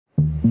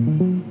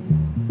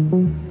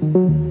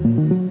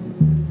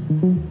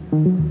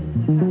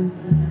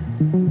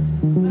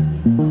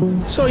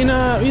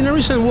in a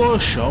recent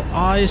workshop,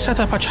 I set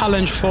up a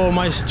challenge for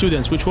my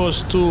students, which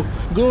was to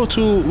go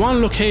to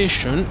one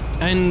location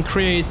and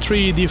create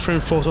 3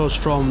 different photos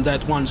from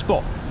that one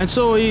spot. And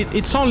so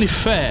it's only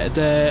fair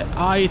that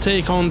I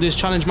take on this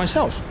challenge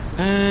myself.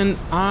 And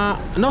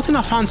not in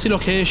a fancy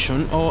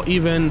location or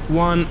even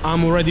one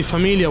I'm already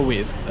familiar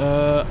with.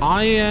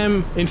 I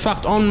am in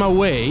fact on my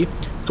way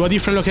to a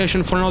different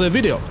location for another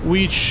video,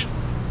 which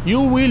you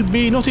will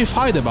be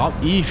notified about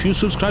if you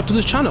subscribe to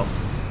this channel.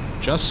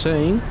 Just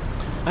saying.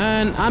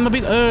 And I'm a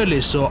bit early,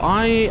 so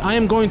I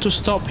am going to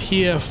stop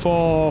here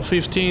for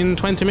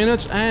 15-20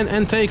 minutes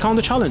and take on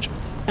the challenge.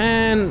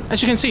 And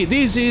as you can see,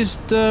 this is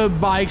the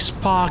bike's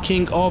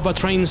parking of a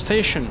train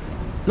station.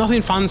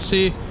 Nothing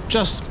fancy,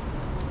 just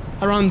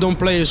a random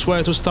place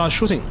where to start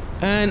shooting.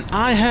 And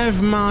I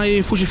have my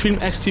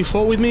Fujifilm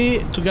X-T4 with me,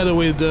 together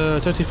with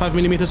the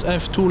 35mm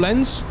f2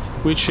 lens,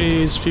 which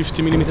is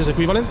 50mm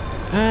equivalent.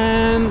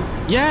 And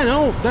yeah,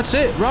 no, that's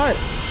it, right?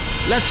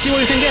 Let's see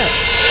what you can get.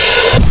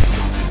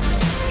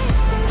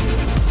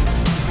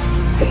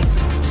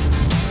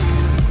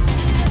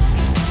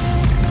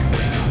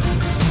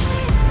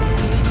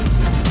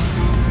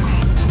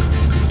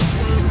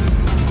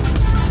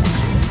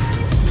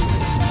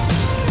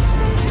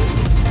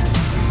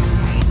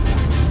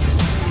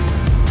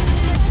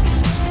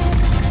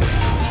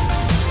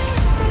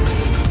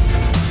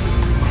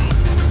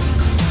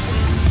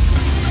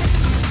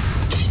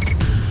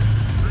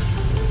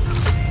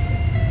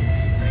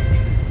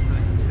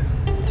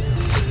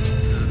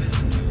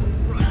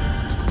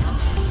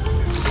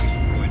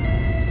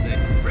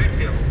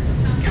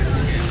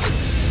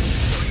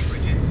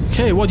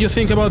 Okay, what do you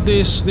think about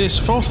these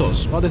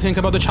photos? What do you think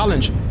about the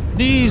challenge?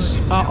 These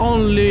are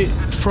only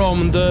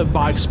from the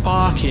bike's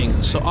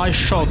parking, so I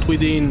shot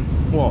within,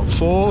 what,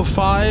 4 or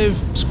 5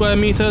 square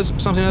meters,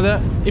 something like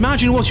that.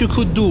 Imagine what you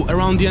could do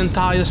around the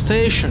entire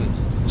station.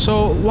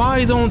 So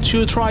why don't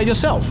you try it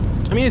yourself?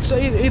 I mean,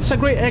 it's a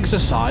great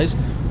exercise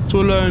to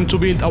learn to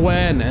build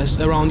awareness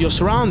around your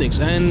surroundings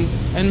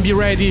and be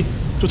ready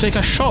to take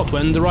a shot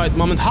when the right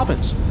moment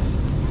happens.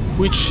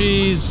 Which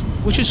is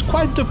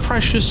quite the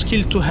precious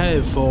skill to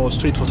have for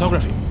street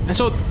photography. And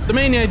so the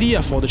main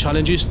idea for the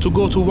challenge is to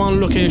go to one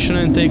location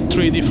and take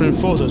 3 different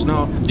photos.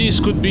 Now,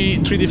 this could be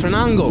 3 different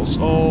angles,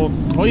 or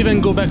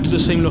even go back to the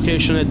same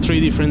location at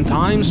 3 different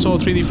times, or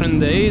 3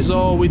 different days,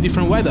 or with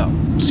different weather.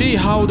 See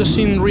how the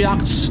scene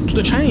reacts to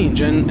the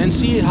change, and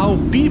see how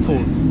people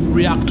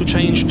react to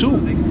change too.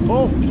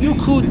 Or you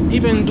could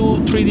even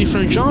do 3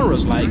 different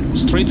genres, like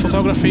street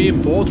photography,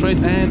 portrait,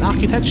 and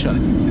architecture.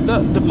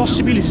 The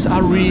possibilities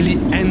are really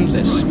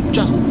endless.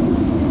 Just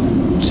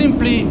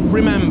simply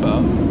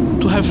remember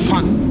to have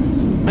fun.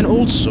 And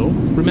also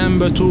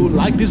remember to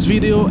like this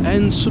video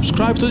and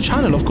subscribe to the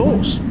channel, of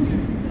course.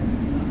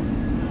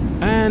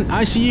 And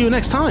I see you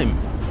next time.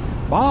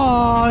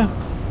 Bye!